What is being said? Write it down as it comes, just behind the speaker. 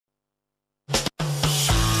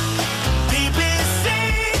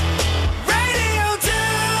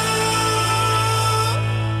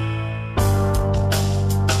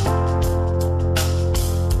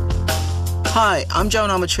Hi, I'm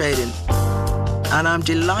Joan Armatrading, and I'm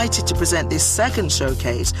delighted to present this second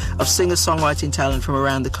showcase of singer-songwriting talent from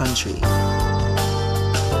around the country.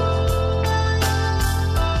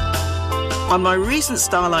 On my recent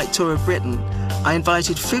Starlight tour of Britain, I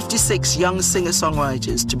invited 56 young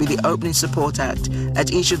singer-songwriters to be the opening support act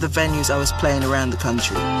at each of the venues I was playing around the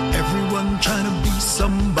country. Everyone trying to be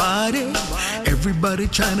somebody, everybody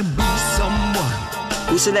trying to be someone.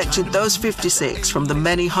 We selected those 56 from the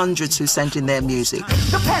many hundreds who sent in their music.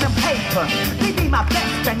 The pen and paper, they be my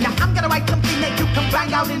best friend. Now I'm gonna write something that you can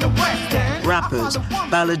bang out in the West End. Rappers,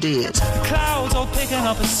 balladeers, the clouds all picking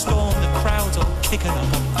up a storm, the crowds all kicking up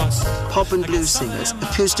a fuss. pop and blues singers,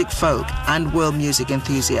 acoustic folk, and world music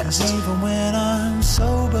enthusiasts. Even when I'm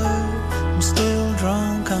sober, I'm still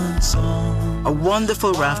drunk on song. A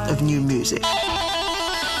wonderful raft of new music.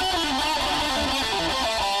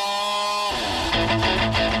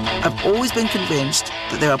 I've always been convinced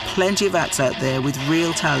that there are plenty of acts out there with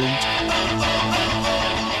real talent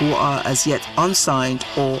who are as yet unsigned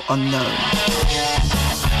or unknown.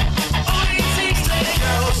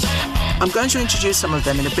 I'm going to introduce some of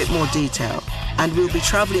them in a bit more detail, and we'll be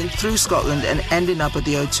travelling through Scotland and ending up at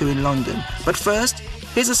the O2 in London. But first,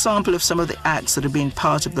 here's a sample of some of the acts that have been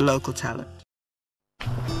part of the local talent.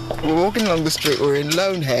 We're walking along the street, we're in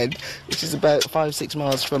Loanhead, which is about 5-6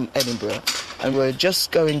 miles from Edinburgh, and we're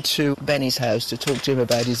just going to Benny's house to talk to him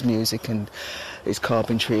about his music and his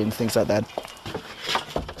carpentry and things like that.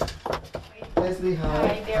 Leslie, hi.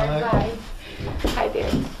 Hi there, hi. Hi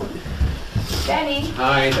there. Benny.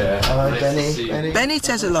 Hi there. Hi, nice Benny. to see you. Benny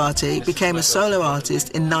Tetteh-Lartey became a solo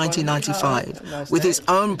artist in 1995 with his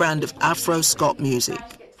own brand of Afro-Scot music.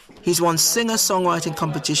 He's won singer-songwriting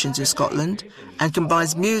competitions in Scotland and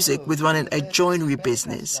combines music with running a joinery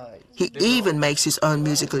business. He even makes his own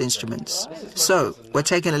musical instruments. So, we're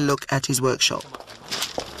taking a look at his workshop.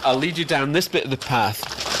 I'll lead you down this bit of the path.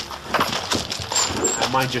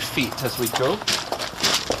 And mind your feet as we go.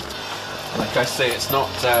 Like I say, it's not.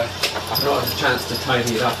 I've not had a chance to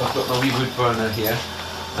tidy it up. I've got my wee wood burner here,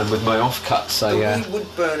 and with my offcuts, The wee wood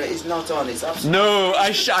burner is not on, it's absolutely... No,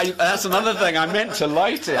 that's another thing. I meant to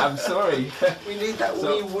light it. I'm sorry. We need that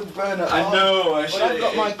wee wood burner on. I know. I should. Well, I've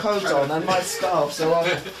got my coat on and my scarf, so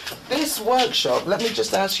this workshop, let me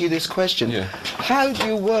just ask you this question. Yeah. How do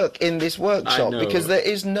you work in this workshop? Because there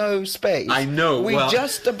is no space. I know. We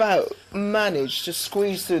just about managed to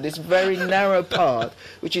squeeze through this very narrow part,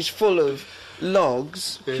 which is full of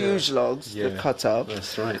logs, huge logs, that cut up.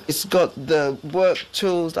 That's right. It's got the work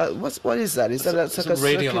tools. What is that? Is that's like a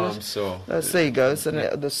radial circular arm saw? There you go. So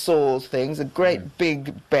the saw things. A great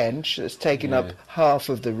big bench that's taking up half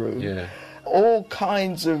of the room. Yeah. All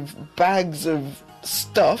kinds of bags of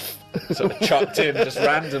stuff. Sort of chucked in just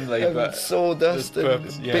randomly, and but sawdust and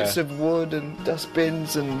bits of wood and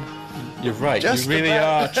dustbins and. You're right. Just You really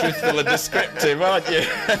are truthful and descriptive, aren't you?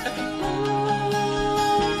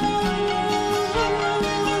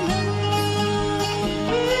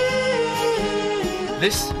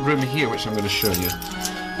 This room here, which I'm going to show you,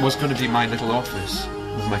 was going to be my little office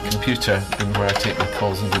with my computer and where I take my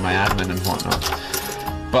calls and do my admin and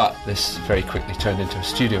whatnot. But this very quickly turned into a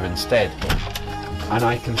studio instead. And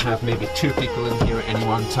I can have maybe 2 people in here at any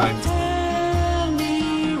one time.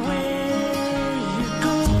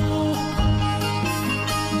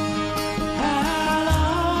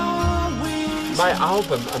 My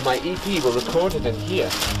album and my EP were recorded in here,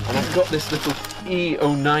 and I've got this little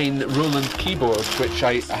E09 Roland keyboard, which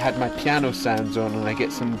I had my piano sounds on, and I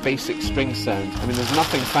get some basic string sounds. I mean, there's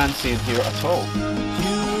nothing fancy in here at all. You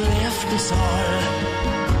left us all.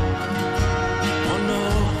 Oh no.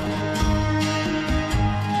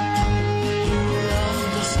 You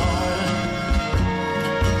left us all.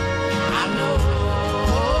 I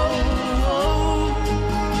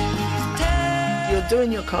know. You're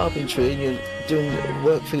doing your carpentry and you're doing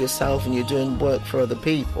work for yourself and you're doing work for other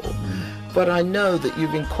people. But I know that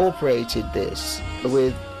you've incorporated this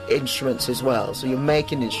with instruments as well, so you're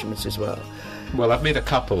making instruments as well. Well, I've made a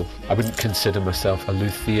couple. I wouldn't consider myself a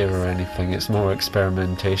luthier or anything. It's more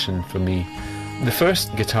experimentation for me. The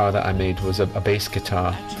first guitar that I made was a bass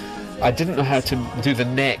guitar. I didn't know how to do the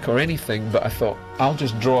neck or anything, but I thought, I'll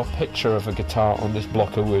just draw a picture of a guitar on this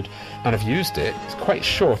block of wood. And I've used it. It's quite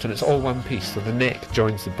short and it's all one piece, so the neck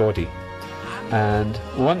joins the body. And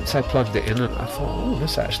once I plugged it in, I thought, oh,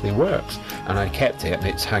 this actually works. And I kept it, and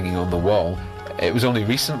it's hanging on the wall. It was only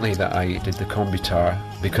recently that I did the combi-tar,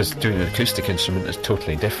 because doing an acoustic instrument is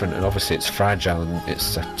totally different, and obviously it's fragile, and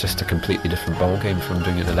it's just a completely different ballgame from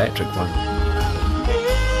doing an electric one.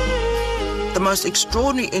 The most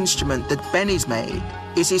extraordinary instrument that Benny's made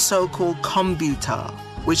is his so-called combi-tar,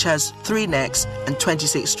 which has 3 necks and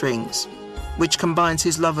 26 strings. which combines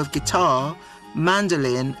his love of guitar,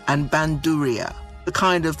 mandolin and bandurria, the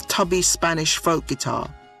kind of tubby Spanish folk guitar.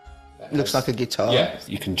 Looks like a guitar. Yeah,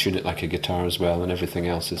 you can tune it like a guitar as well, and everything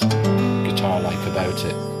else is guitar-like about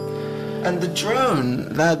it. And the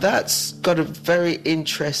drone, now that's got a very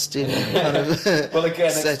interesting kind of well,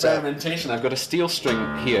 again, setup. experimentation. I've got a steel string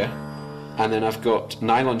here, and then I've got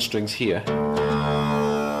nylon strings here.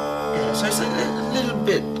 Yeah, so it's a little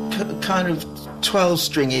bit kind of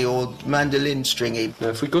 12-stringy or mandolin stringy. Now,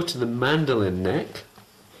 if we go to the mandolin neck,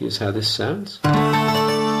 here's how this sounds.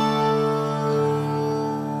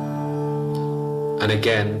 And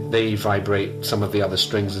again, they vibrate some of the other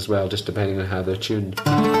strings as well, just depending on how they're tuned.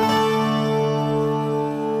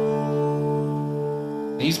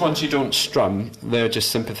 These ones you don't strum, they're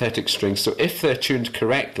just sympathetic strings, so if they're tuned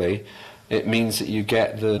correctly, it means that you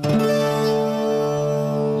get the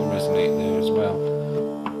resonate there as well.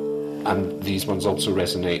 And these ones also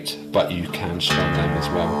resonate, but you can strum them as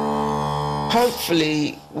well.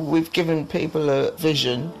 Hopefully we've given people a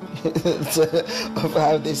vision of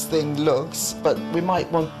how this thing looks, but we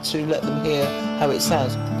might want to let them hear how it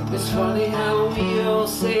sounds. It's funny how we all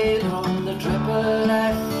sail on the triple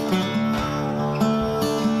life.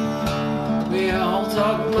 We all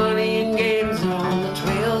talk money and games on the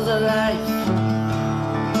trails of life.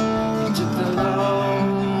 You took the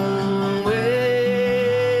long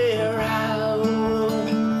way around.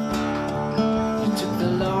 You took the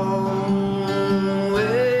long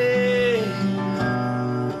way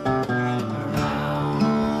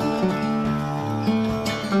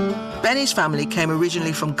around. Benny's family came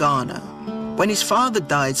originally from Ghana. When his father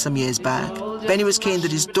died some years back, Benny was keen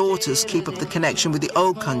that his daughters keep up the connection with the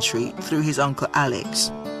old country through his uncle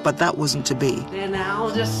Alex, but that wasn't to be. Then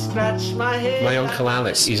I'll just scratch my head. My uncle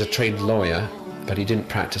Alex, he's a trained lawyer, but he didn't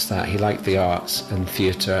practice that. He liked the arts and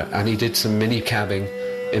theatre, and he did some mini-cabbing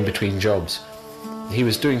in between jobs. He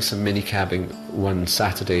was doing some mini-cabbing one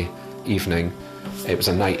Saturday evening. It was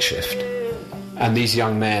a night shift. And these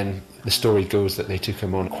young men, the story goes that they took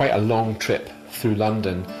him on quite a long trip through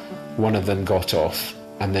London. One of them got off,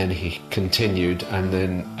 and then he continued, and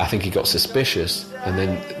then I think he got suspicious, and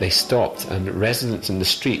then they stopped, and residents in the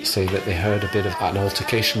street say that they heard a bit of an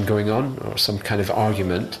altercation going on, or some kind of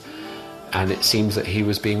argument, and it seems that he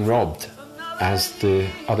was being robbed as the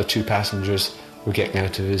other two passengers were getting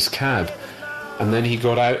out of his cab. And then he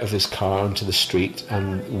got out of his car onto the street,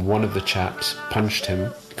 and one of the chaps punched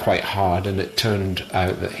him quite hard, and it turned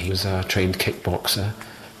out that he was a trained kickboxer.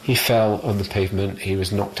 He fell on the pavement, he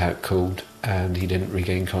was knocked out cold, and he didn't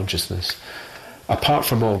regain consciousness. Apart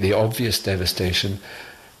from all the obvious devastation,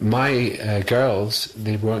 my girls,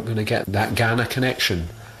 they weren't going to get that Ghana connection.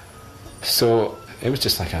 So it was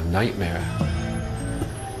just like a nightmare.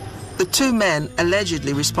 The two men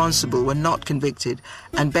allegedly responsible were not convicted,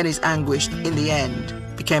 and Benny's anguish, in the end,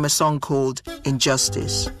 became a song called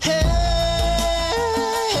Injustice. Hey,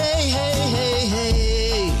 hey, hey, hey,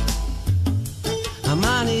 hey. A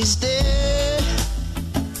man is dead,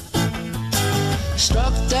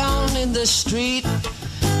 struck down in the street.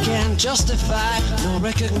 Can't justify no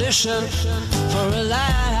recognition for a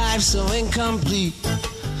life so incomplete.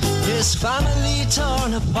 His family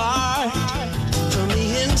torn apart from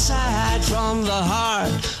the inside, from the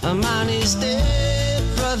heart. A man is dead,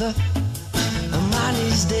 brother. A man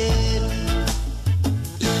is dead.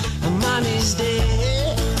 A man is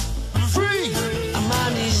dead. Free. A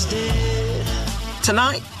man is dead.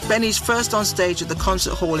 Tonight, Benny's first on stage at the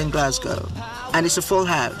concert hall in Glasgow, and it's a full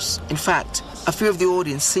house. In fact, a few of the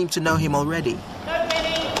audience seem to know him already.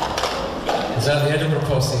 Is that the Edinburgh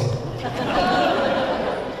posse?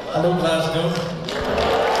 Hello, Glasgow.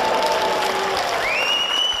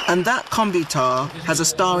 And that combitar has a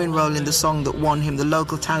starring role in the song that won him the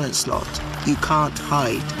local talent slot, You Can't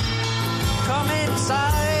Hide. Come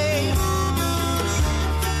inside.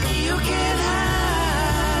 You can